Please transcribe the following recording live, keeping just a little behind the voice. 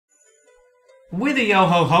With a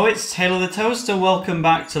yo-ho-ho, it's Taylor the Toaster. Welcome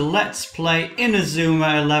back to Let's Play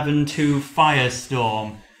Inazuma 11 to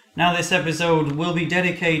Firestorm. Now this episode will be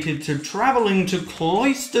dedicated to travelling to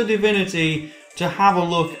Cloister Divinity to have a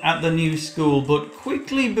look at the new school, but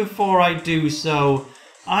quickly before I do so,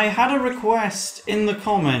 I had a request in the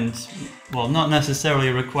comments. Well, not necessarily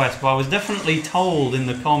a request, but I was definitely told in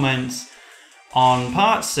the comments on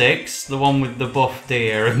part 6, the one with the buff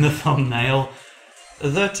deer in the thumbnail,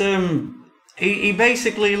 that he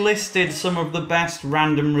basically listed some of the best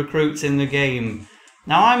random recruits in the game.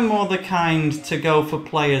 Now, I'm more the kind to go for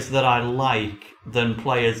players that I like than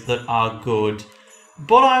players that are good,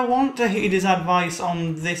 but I want to heed his advice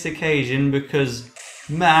on this occasion because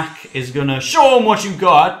Mach is gonna show him what you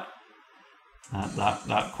got.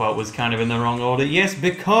 That quote was kind of in the wrong order. Yes,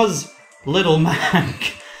 because little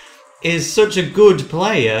Mach is such a good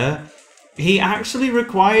player, he actually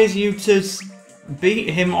requires you to beat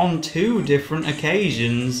him on 2 different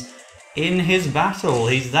occasions in his battle.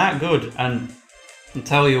 He's that good, and I'll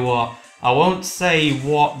tell you what, I won't say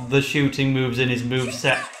what the shooting moves in his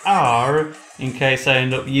moveset are in case I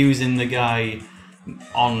end up using the guy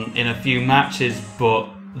in a few matches, but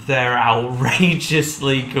they're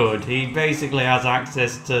outrageously good. He basically has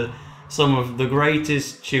access to some of the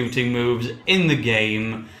greatest shooting moves in the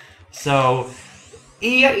game, so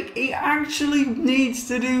he actually needs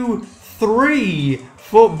to do 3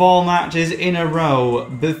 football matches in a row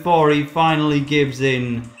before he finally gives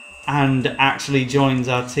in and actually joins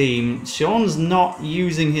our team. Sean's not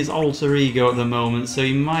using his alter ego at the moment, so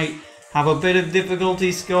he might have a bit of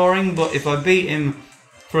difficulty scoring, but if I beat him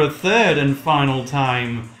for a 3rd and final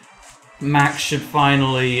time, Max should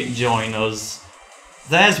finally join us.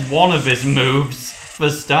 There's one of his moves.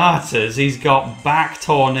 For starters, he's got back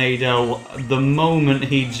tornado the moment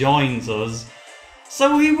he joins us.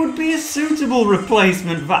 So he would be a suitable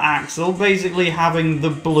replacement for Axel, basically having the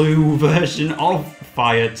blue version of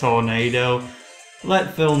Fire Tornado.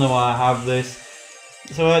 Let Phil know I have this.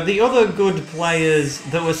 So the other good players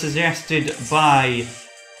that were suggested by,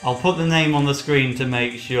 I'll put the name on the screen to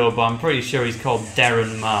make sure, but I'm pretty sure he's called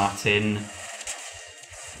Derrell Martin.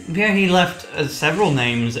 Yeah, he left several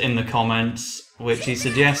names in the comments, which he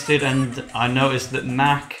suggested, and I noticed that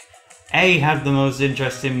Mach A had the most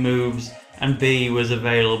interesting moves, and B was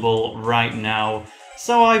available right now,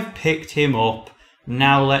 so I've picked him up.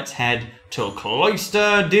 Now let's head to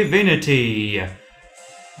Cloister Divinity.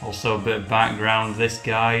 Also a bit of background, this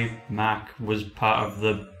guy, Mach, was part of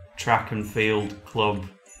the track and field club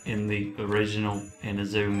in the original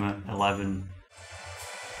Inazuma 11.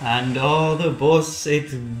 And oh, the bus,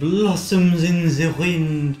 it blossoms in the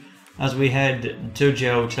wind as we head to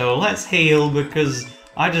Johto. Let's heal because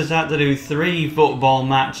I just had to do 3 football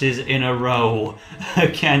matches in a row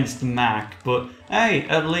against Mach, but hey,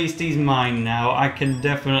 at least he's mine now. I can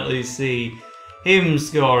definitely see him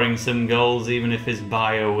scoring some goals, even if his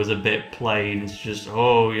bio was a bit plain. It's just,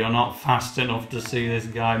 oh, you're not fast enough to see this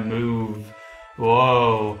guy move.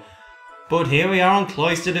 Whoa. But here we are on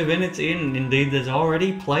Cloister Divinity, and indeed there's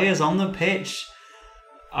already players on the pitch.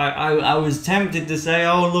 I was tempted to say,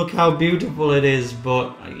 oh, look how beautiful it is,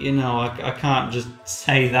 but, you know, I can't just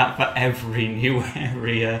say that for every new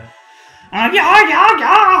area. I've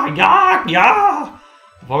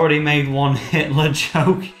already made one Hitler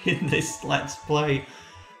joke in this Let's Play,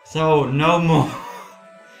 so no more.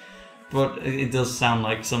 But it does sound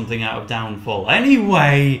like something out of Downfall.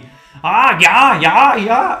 Anyway, I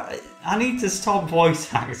need to stop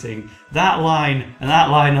voice acting that line and that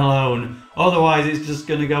line alone. Otherwise, it's just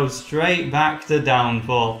going to go straight back to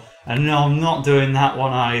Downfall. And no, I'm not doing that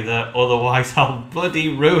one either. Otherwise, I'll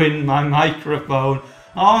bloody ruin my microphone.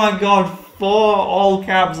 Oh my god, 4 all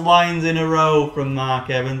caps lines in a row from Mark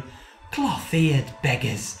Evans. Cloth-eared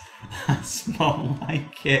beggars. That's more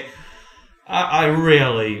like it. I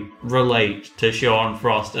really relate to Sean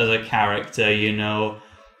Frost as a character, you know.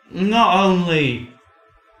 Not only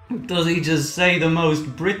does he just say the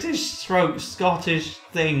most British stroke Scottish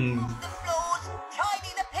things. The floors,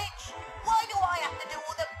 tidy the pitch. Why do I have to do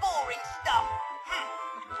all the boring stuff?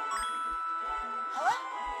 Huh?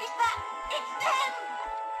 Is that? It's them!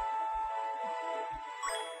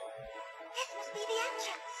 This must be the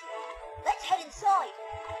entrance. Let's head inside.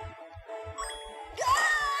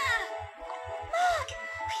 Ah! Mark,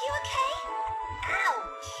 are you okay?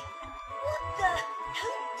 Ouch! What the?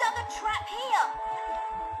 Who dug a trap here?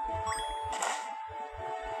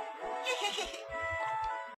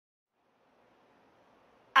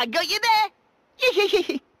 I got you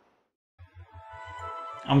there!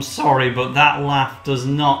 I'm sorry, but that laugh does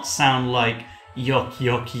not sound like Yuck,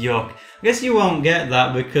 yuck, yuck. I guess you won't get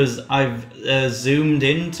that because I've zoomed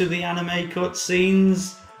into the anime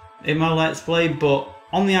cutscenes in my Let's Play, but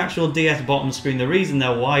on the actual DS bottom screen, the reason they're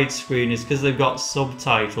widescreen is because they've got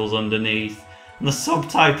subtitles underneath. And the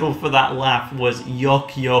subtitle for that laugh was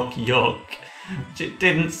yuck, yuck, yuck. Which it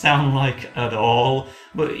didn't sound like at all.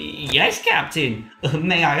 But yes, Captain.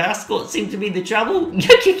 May I ask what seemed to be the trouble?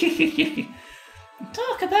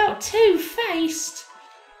 Talk about two-faced.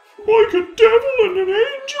 Like a devil and an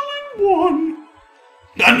angel in one.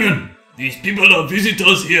 Banyan, these people are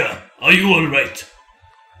visitors here. Are you alright?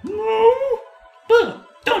 No.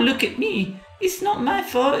 But don't look at me. It's not my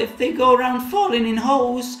fault if they go around falling in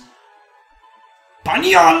holes.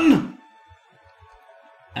 Banyan!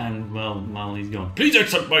 And, well, he's gone. Please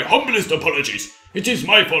accept my humblest apologies. It is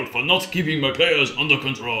my fault for not keeping my players under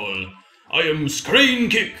control. I am Screen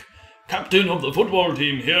Kick, captain of the football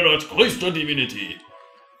team here at Cloister Divinity.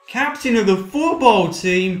 Captain of the football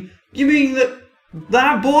team? You mean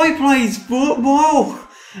that boy plays football?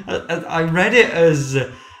 I read it as,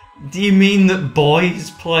 do you mean that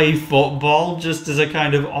boys play football, just as a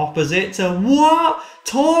kind of opposite to what?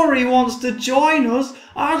 Tori wants to join us?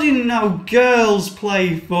 I didn't know girls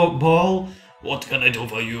play football. What can I do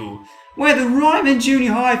for you? We're the Raimon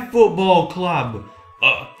Junior High Football Club.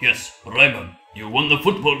 Ah, yes, Raimon. You won the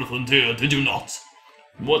football frontier, did you not?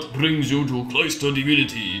 What brings you to Cloister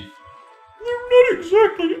Divinity? They're not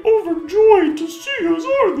exactly overjoyed to see us,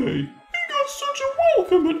 are they? We got such a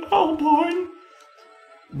welcome at Alpine.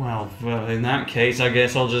 Well, in that case, I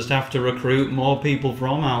guess I'll just have to recruit more people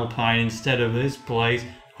from Alpine instead of this place.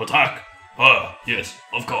 Attack! Ah, yes,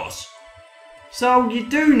 of course. So, you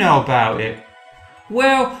do know about it?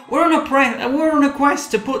 Well, we're on a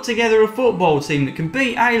quest to put together a football team that can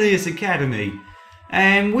beat Alias Academy.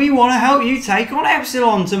 And we want to help you take on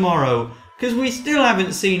Epsilon tomorrow, because we still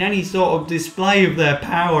haven't seen any sort of display of their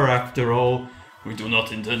power after all. We do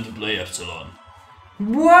not intend to play Epsilon.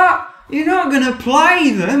 What? You're not going to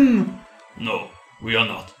play them? No, we are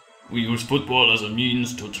not. We use football as a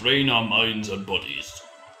means to train our minds and bodies.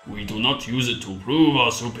 We do not use it to prove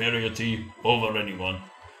our superiority over anyone.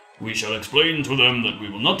 We shall explain to them that we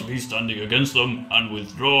will not be standing against them and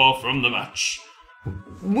withdraw from the match.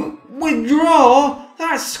 Withdraw?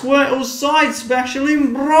 That's Squirtle's side special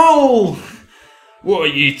in Brawl! What are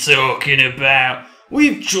you talking about?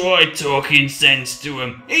 We've tried talking sense to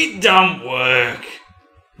him. It don't work.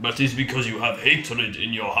 That is because you have hatred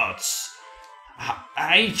in your hearts.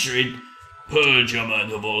 Hatred? Purge your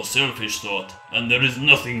mind of all selfish thought, and there is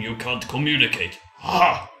nothing you can't communicate.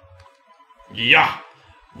 Ha! Yeah!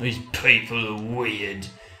 These people are weird.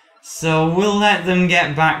 So we'll let them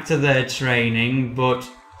get back to their training, but...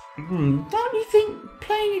 Don't you think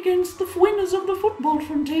playing against the winners of the football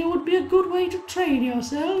frontier would be a good way to train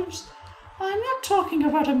yourselves? I'm not talking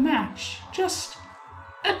about a match, just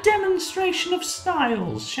a demonstration of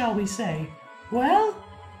styles, shall we say. Well?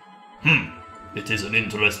 It is an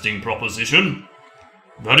interesting proposition.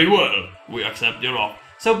 Very well, we accept your offer.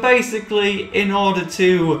 So basically, in order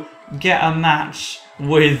to get a match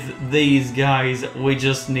with these guys, we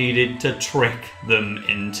just needed to trick them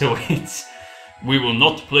into it. We will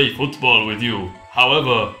not play football with you.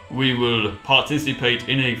 However, we will participate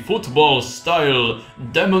in a football-style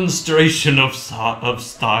demonstration of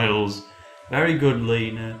styles. Very good,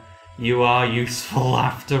 Lena. You are useful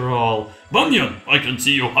after all. Banyan, I can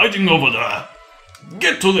see you hiding over there.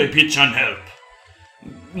 Get to the pitch and help.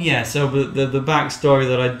 Yeah, so the backstory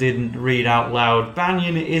that I didn't read out loud,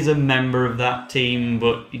 Banyan is a member of that team,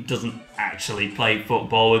 but he doesn't actually play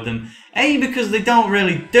football with them. A, because they don't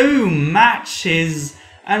really do matches,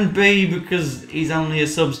 and B, because he's only a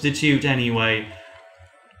substitute anyway.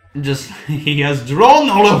 Just, he has drawn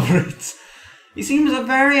all over it. He seems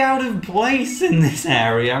very out of place in this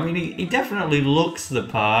area. I mean, he definitely looks the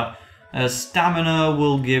part. Stamina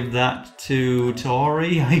will give that to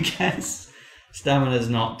Tori, I guess. Stamina's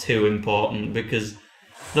not too important because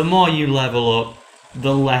the more you level up,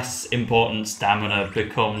 the less important stamina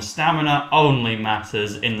becomes. Stamina only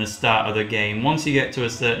matters in the start of the game. Once you get to a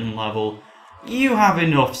certain level, you have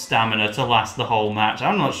enough stamina to last the whole match.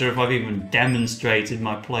 I'm not sure if I've even demonstrated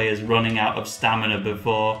my players running out of stamina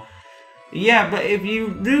before. Yeah, but if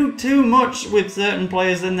you do too much with certain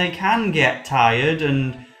players, then they can get tired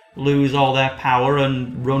and lose all their power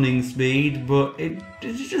and running speed, but it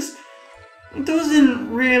just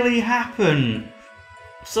doesn't really happen.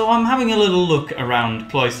 So I'm having a little look around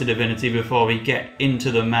Cloister Divinity before we get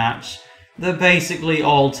into the match. They're basically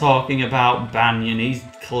all talking about Banyan. He's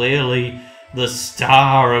clearly the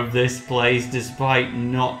star of this place despite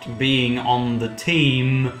not being on the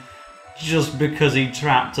team. just because he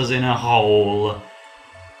trapped us in a hole.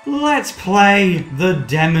 Let's play the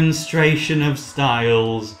demonstration of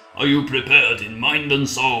styles. Are you prepared in mind and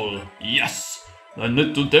soul? Yes. Then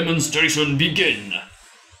let the demonstration begin.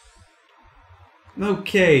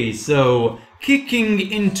 Okay, so kicking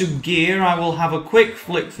into gear, I will have a quick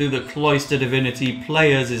flick through the Cloister Divinity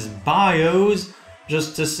players' bios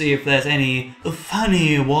just to see if there's any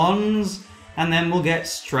funny ones, and then we'll get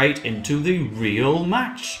straight into the real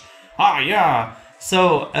match. Ah, yeah.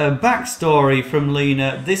 So, a backstory from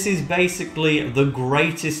Lena. This is basically the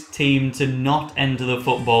greatest team to not enter the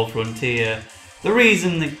football frontier. The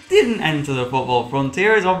reason they didn't enter the football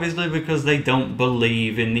frontier is obviously because they don't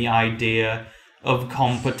believe in the idea of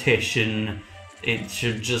competition. It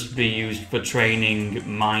should just be used for training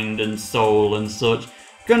mind and soul and such.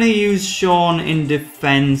 Gonna use Sean in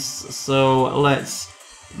defense, so let's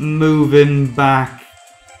move him back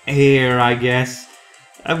here, I guess.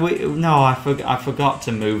 I forgot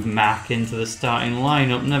to move Mach into the starting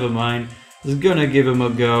lineup. Never mind. I was gonna give him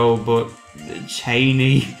a go, but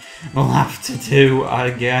Cheney will have to do,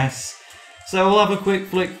 I guess. So we'll have a quick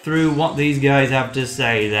flick through what these guys have to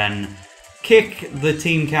say then. Kick, the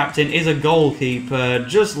team captain, is a goalkeeper,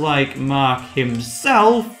 just like Mach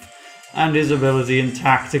himself, and his ability and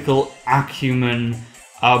tactical acumen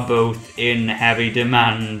are both in heavy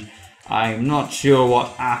demand. I'm not sure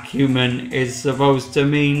what acumen is supposed to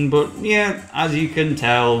mean, but yeah, as you can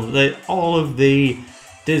tell, all of the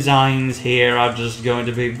designs here are just going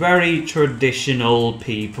to be very traditional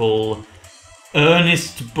people.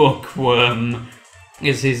 Ernest Bookworm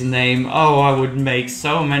is his name. Oh, I would make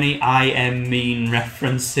so many I am mean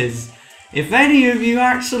references if any of you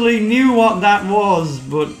actually knew what that was,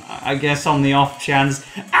 but I guess on the off chance,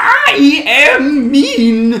 I am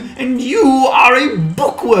mean and you are a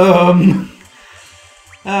bookworm.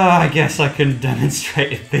 I guess I can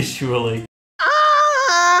demonstrate it visually.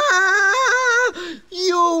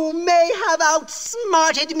 You may have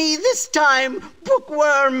outsmarted me this time,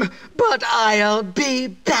 bookworm, but I'll be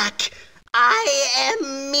back. I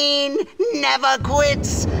am mean, never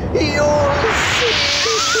quits. You'll see.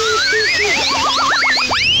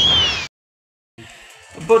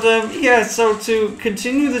 But yeah, so to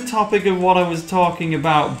continue the topic of what I was talking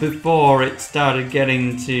about before it started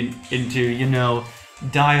getting into, you know,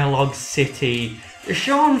 Dialogue City,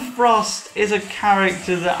 Sean Frost is a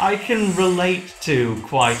character that I can relate to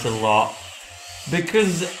quite a lot,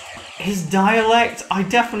 because his dialect, I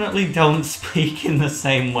definitely don't speak in the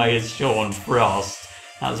same way as Sean Frost.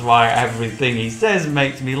 That's why everything he says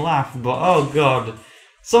makes me laugh, but oh god,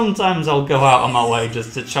 sometimes I'll go out of my way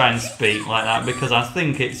just to try and speak like that because I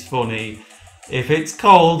think it's funny. If it's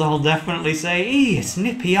cold, I'll definitely say, "Eee, it's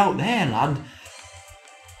nippy out there, lad."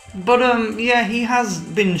 But yeah, he has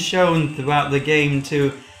been shown throughout the game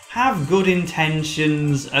to have good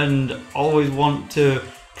intentions and always want to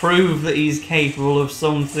prove that he's capable of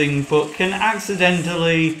something, but can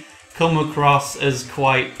accidentally come across as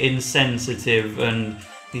quite insensitive, and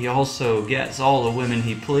he also gets all the women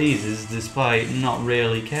he pleases despite not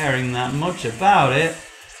really caring that much about it.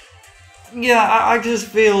 Yeah, I just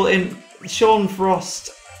feel in Sean Frost,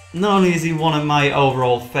 not only is he one of my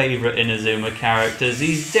overall favourite Inazuma characters,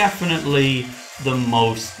 he's definitely the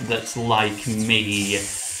most that's like me.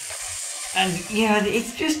 And yeah,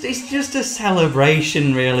 it's just a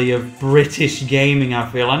celebration really of British gaming, I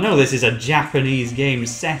feel. I know this is a Japanese game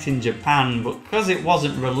set in Japan, but because it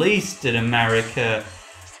wasn't released in America,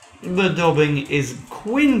 the dubbing is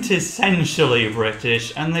quintessentially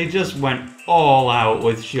British, and they just went all out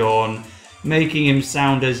with Sean, making him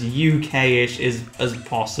sound as UK-ish as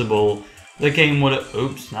possible. The game would have...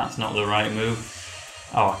 Oops, that's not the right move.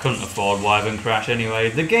 Oh, I couldn't afford Wyvern Crash anyway.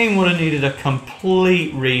 The game would have needed a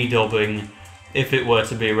complete redubbing if it were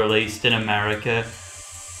to be released in America.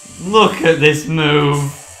 Look at this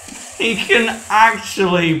move. He can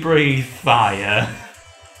actually breathe fire.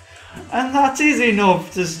 And that is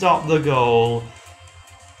enough to stop the goal.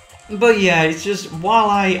 But yeah, it's just, while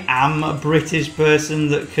I am a British person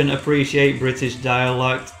that can appreciate British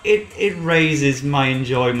dialect, it raises my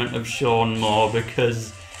enjoyment of Sean more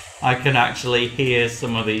because I can actually hear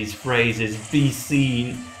some of these phrases be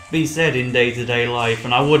said in day-to-day life,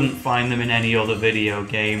 and I wouldn't find them in any other video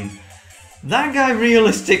game. That guy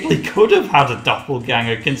realistically could have had a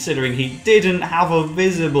doppelganger, considering he didn't have a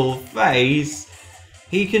visible face.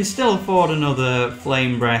 He can still afford another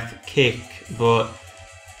Flame Breath kick, but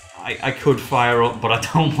I could fire up, but I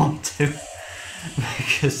don't want to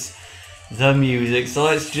because the music. So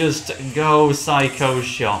let's just go Psycho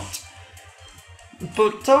Shot.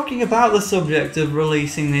 But talking about the subject of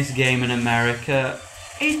releasing this game in America,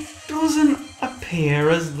 it doesn't appear appear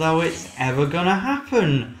as though it's ever gonna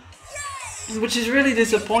happen. Which is really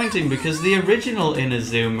disappointing because the original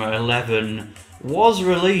Inazuma 11 was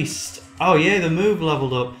released. Oh yeah, the move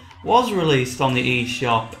leveled up. Was released on the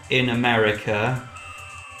eShop in America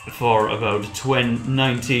for about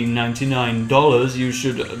 $19.99. You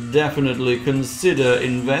should definitely consider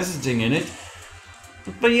investing in it.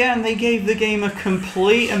 But yeah, and they gave the game a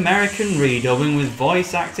complete American redubbing with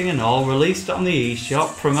voice acting and all, released it on the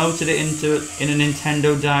eShop, promoted it in a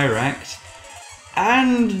Nintendo Direct,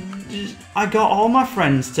 and I got all my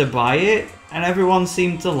friends to buy it, and everyone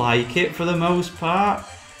seemed to like it for the most part.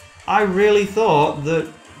 I really thought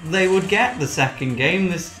that they would get the second game,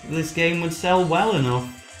 this game would sell well enough.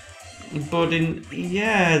 But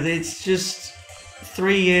it's just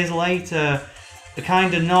 3 years later, it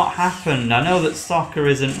kind of not happened. I know that soccer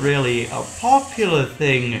isn't really a popular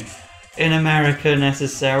thing in America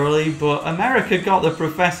necessarily, but America got the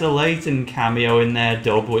Professor Layton cameo in their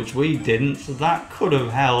dub, which we didn't, so that could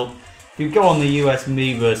have helped. If you go on the US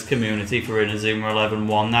Miiverse community for Inazuma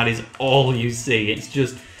 11-1, that is all you see. It's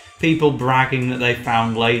just people bragging that they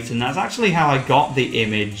found Layton. That's actually how I got the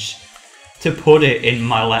image to put it in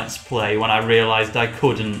my Let's Play when I realised I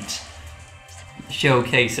couldn't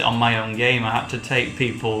showcase it on my own game. I had to take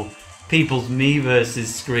people's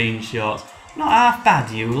Miiverse's screenshots. Not half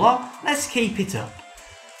bad, you lot. Let's keep it up.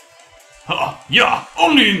 Ha! Yeah,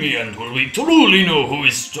 only in the end will we truly know who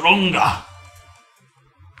is stronger.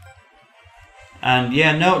 And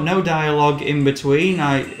yeah, no dialogue in between.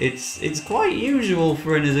 It's quite usual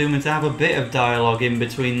for Inazuma to have a bit of dialogue in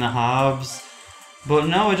between the halves. But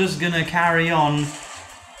no, we're just gonna carry on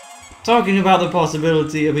talking about the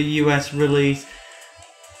possibility of a US release.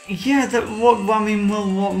 Yeah, what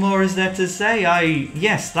more is there to say?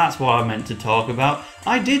 Yes, that's what I meant to talk about.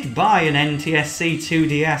 I did buy an NTSC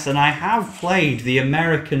 2DS and I have played the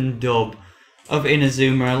American dub of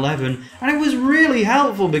Inazuma 11, and it was really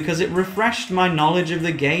helpful because it refreshed my knowledge of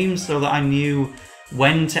the game so that I knew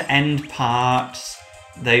when to end parts.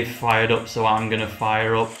 They've fired up, so I'm gonna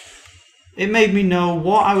fire up. It made me know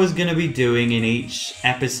what I was going to be doing in each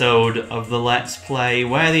episode of the Let's Play,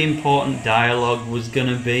 where the important dialogue was going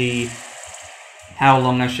to be, how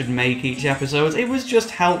long I should make each episode. It was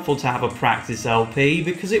just helpful to have a practice LP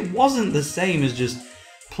because it wasn't the same as just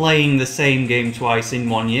playing the same game twice in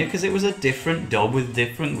 1 year, because it was a different dub with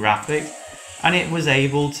different graphics, and it was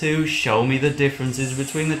able to show me the differences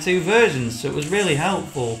between the two versions, so it was really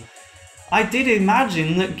helpful. I did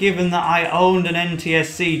imagine that given that I owned an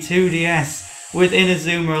NTSC 2DS with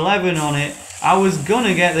Inazuma 11 on it, I was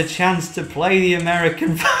gonna get the chance to play the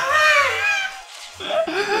American I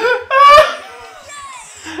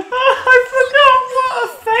forgot what a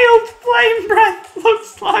failed flame breath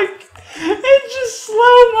looks like. It just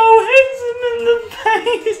slow-mo hits him in the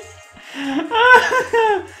face.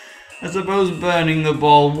 I suppose burning the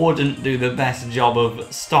ball wouldn't do the best job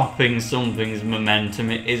of stopping something's momentum.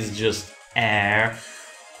 It is just air.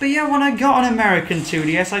 But yeah, when I got an American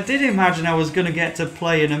 2DS, I did imagine I was going to get to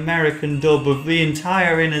play an American dub of the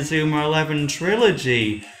entire Inazuma 11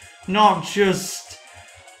 trilogy, not just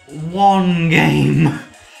one game,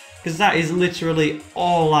 because that is literally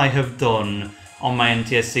all I have done on my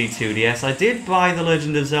NTSC 2DS. I did buy The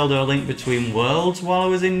Legend of Zelda: A Link Between Worlds while I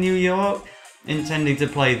was in New York, intending to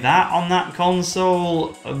play that on that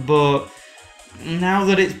console, but now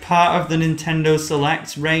that it's part of the Nintendo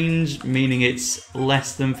Select range, meaning it's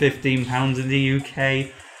less than £15 in the UK,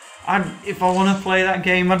 if I want to play that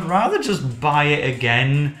game, I'd rather just buy it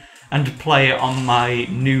again and play it on my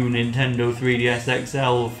new Nintendo 3DS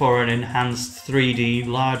XL for an enhanced 3D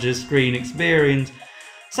larger screen experience.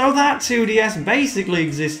 So that 2DS basically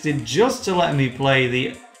existed just to let me play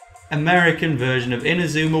the American version of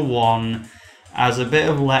Inazuma 1 as a bit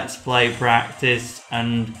of Let's Play practice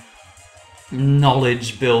and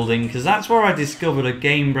knowledge building, because that's where I discovered a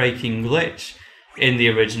game-breaking glitch in the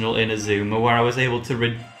original Inazuma, where I was able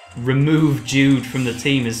to remove Jude from the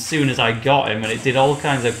team as soon as I got him, and it did all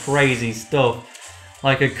kinds of crazy stuff,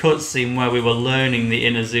 like a cutscene where we were learning the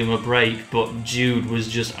Inazuma break, but Jude was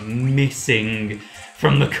just missing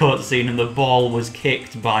from the cutscene and the ball was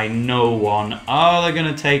kicked by no one. Oh, they're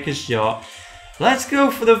going to take a shot. Let's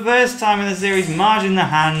go for the first time in the series, Mach in the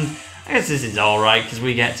hand. I guess this is alright, because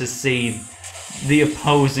we get to see the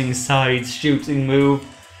opposing side's shooting move.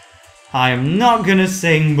 I am not gonna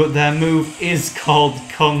sing, but their move is called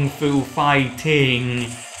Kung Fu Fighting.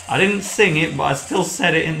 I didn't sing it, but I still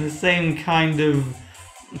said it in the same kind of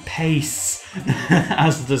pace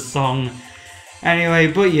as the song. Anyway,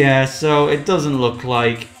 but yeah, so it doesn't look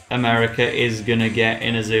like America is gonna get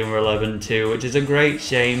Inazuma 11 2, which is a great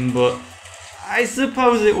shame, but I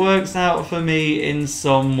suppose it works out for me in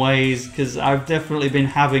some ways, because I've definitely been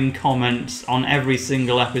having comments on every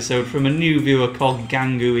single episode from a new viewer called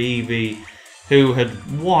Gangu Evie, who had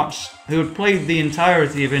played the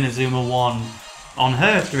entirety of Inazuma 1 on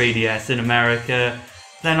her 3DS in America,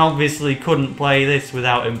 then obviously couldn't play this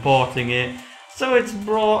without importing it, so it's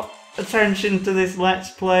brought attention to this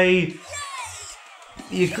Let's Play.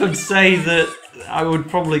 You could say that I would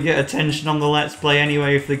probably get attention on the Let's Play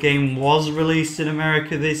anyway if the game was released in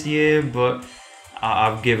America this year, but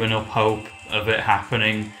I've given up hope of it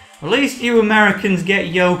happening. At least you Americans get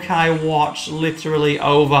Yokai Watch literally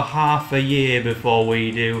over half a year before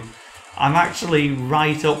we do. I'm actually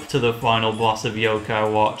right up to the final boss of Yokai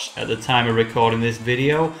Watch at the time of recording this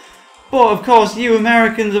video. But of course you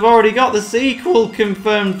Americans have already got the sequel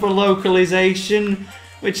confirmed for localization,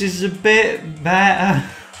 which is a bit better.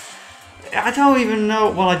 I don't even know,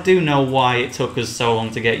 well I do know why it took us so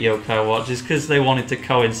long to get Yokai Watch. It's because they wanted to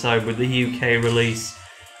coincide with the UK release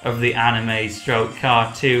of the anime stroke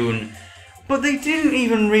cartoon. But they didn't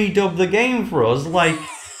even redub the game for us like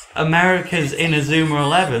America's Inazuma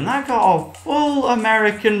 11. That got a full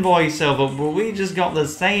American voiceover, but we just got the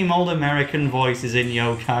same old American voices in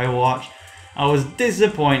Yokai Watch. I was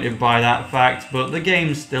disappointed by that fact, but the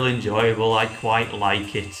game's still enjoyable, I quite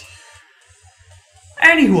like it.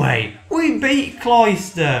 Anyway, we beat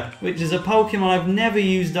Cloister, which is a Pokemon I've never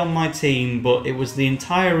used on my team, but it was the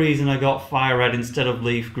entire reason I got Fire Red instead of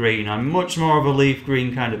Leaf Green. I'm much more of a Leaf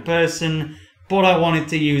Green kind of person, but I wanted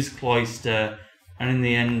to use Cloister, and in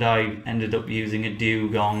the end I ended up using a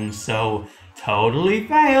Dugong, so totally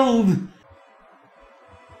failed!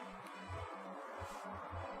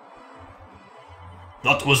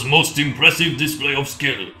 That was most impressive display of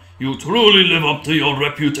skill. You truly live up to your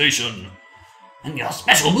reputation. And your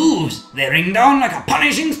special moves, they ring down like a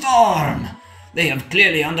punishing storm. They have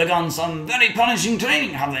clearly undergone some very punishing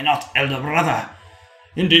training, have they not, elder brother?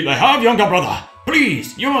 Indeed they have, younger brother.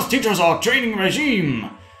 Please, you must teach us our training regime.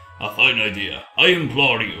 A fine idea. I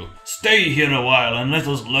implore you, stay here a while and let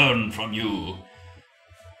us learn from you.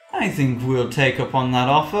 I think we'll take up on that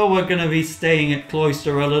offer. We're gonna be staying at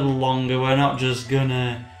Cloister a little longer. We're not just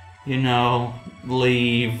gonna, you know,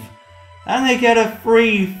 leave. And they get a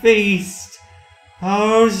free feast.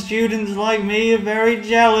 Oh, students like me are very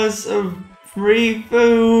jealous of free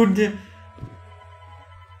food.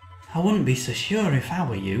 I wouldn't be so sure if I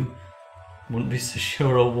were you. Wouldn't be so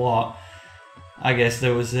sure of what? I guess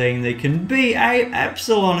they were saying they can beat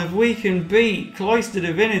Epsilon if we can beat Cloister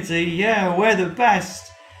Divinity. Yeah, we're the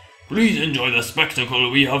best. Please enjoy the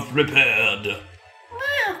spectacle we have prepared.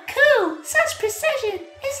 Wow, cool! Such precision!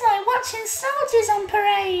 It's like watching soldiers on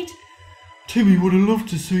parade. Timmy would have loved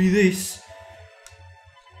to see this.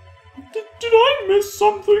 Did I miss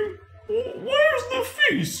something? Where's the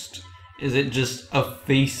feast? Is it just a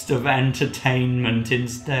feast of entertainment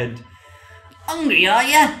instead? Hungry, are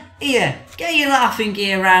ya? Here, get your laughing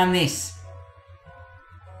gear round this.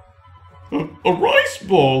 A rice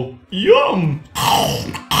ball? Yum! Yeah!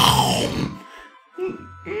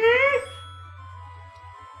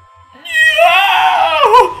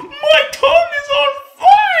 My tongue is on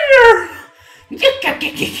fire!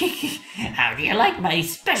 How do you like my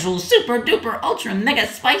special super duper ultra mega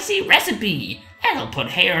spicy recipe? It'll put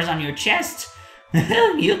hairs on your chest.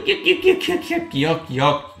 Yuck, yuck, yuck, yuck, yuck, yuck, yuck,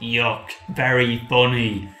 yuck, yuck. Very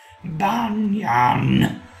funny.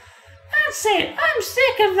 Banyan. That's it. I'm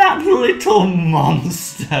sick of that little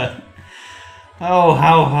monster. Oh,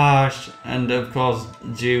 how harsh. And of course,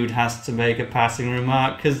 Jude has to make a passing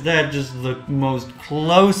remark because they're just the most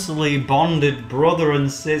closely bonded brother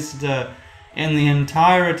and sister in the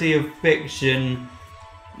entirety of fiction.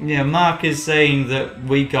 Yeah, Mach is saying that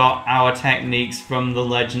we got our techniques from the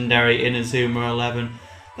legendary Inazuma 11.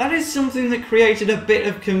 That is something that created a bit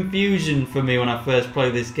of confusion for me when I first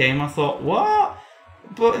played this game. I thought, what?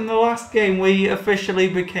 But in the last game we officially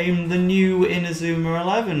became the new Inazuma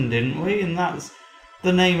 11, didn't we? And that's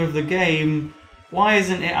the name of the game. Why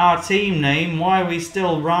isn't it our team name? Why are we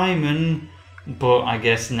still Raimon? But I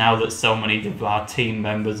guess now that so many of our team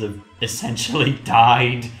members have essentially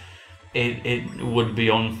died, it would be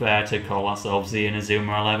unfair to call ourselves the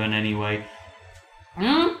Inazuma 11 anyway.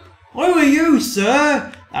 Who are you,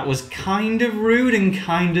 sir? That was kind of rude and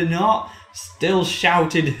kind of not. Still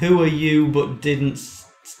shouted, who are you, but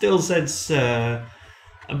still said sir.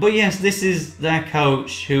 But yes, this is their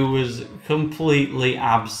coach who was completely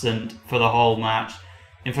absent for the whole match.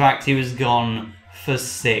 In fact, he was gone for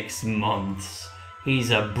 6 months.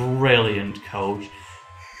 He's a brilliant coach.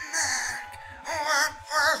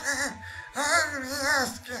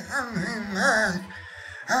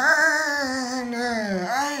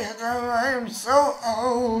 I'm so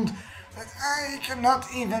old that I cannot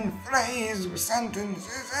even phrase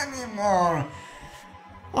sentences anymore.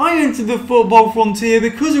 I entered the football frontier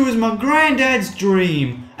because it was my granddad's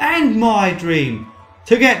dream, and my dream,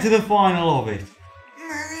 to get to the final of it.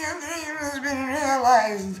 Your dream has been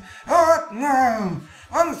realized. What now?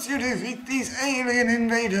 Once you defeat these alien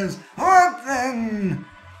invaders, what then?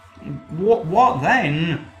 What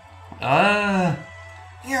then?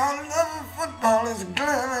 Your love of football is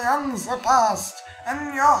clearly unsurpassed,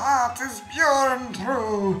 and your heart is pure and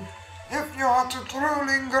true. If you are to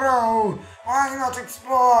truly grow, why not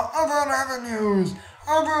explore other avenues,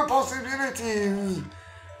 other possibilities?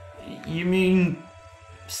 You mean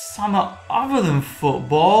some other than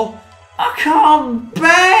football? I can't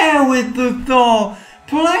bear with the thought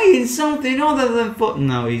playing something other than foot.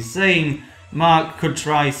 No, he's saying Mark could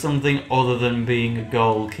try something other than being a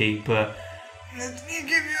goalkeeper. Let me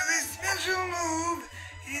give you this special move.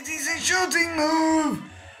 It is a shooting move.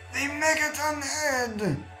 The Megaton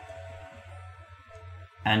Head.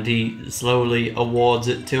 And he slowly awards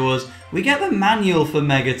it to us. We get the manual for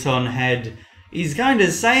Megaton Head. He's kind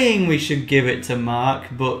of saying we should give it to Mark,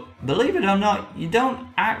 but believe it or not, you don't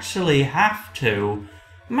actually have to.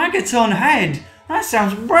 Megaton Head? That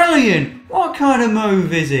sounds brilliant! What kind of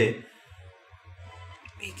move is it?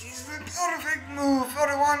 It is the perfect move for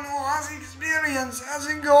one who has experience as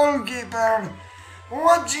a goalkeeper.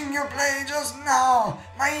 Watching you play just now,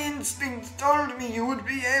 my instinct told me you would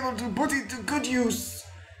be able to put it to good use.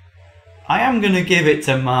 I am going to give it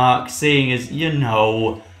to Mark, seeing as, you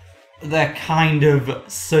know, they're kind of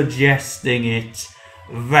suggesting it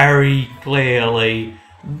very clearly,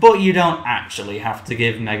 but you don't actually have to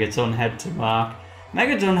give Megaton Head to Mark.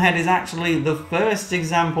 Megaton Head is actually the first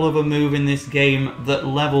example of a move in this game that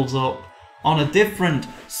levels up on a different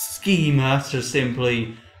schema to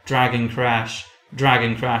simply Dragon Crash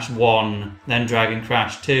 1, then Dragon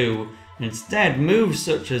Crash 2. Instead, moves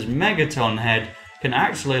such as Megaton Head can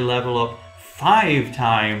actually level up 5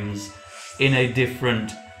 times in a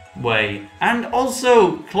different way. And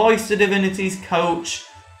also, Cloister Divinity's coach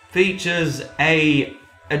features a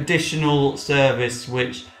additional service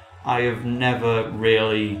which I have never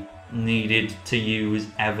really needed to use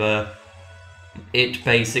ever. It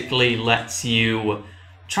basically lets you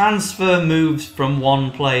transfer moves from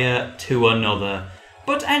one player to another.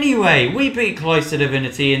 But anyway, we beat Cloister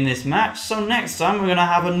Divinity in this match, so next time we're going to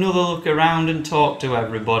have another look around and talk to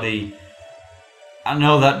everybody. I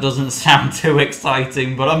know that doesn't sound too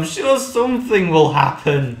exciting, but I'm sure something will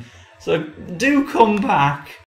happen. So do come back.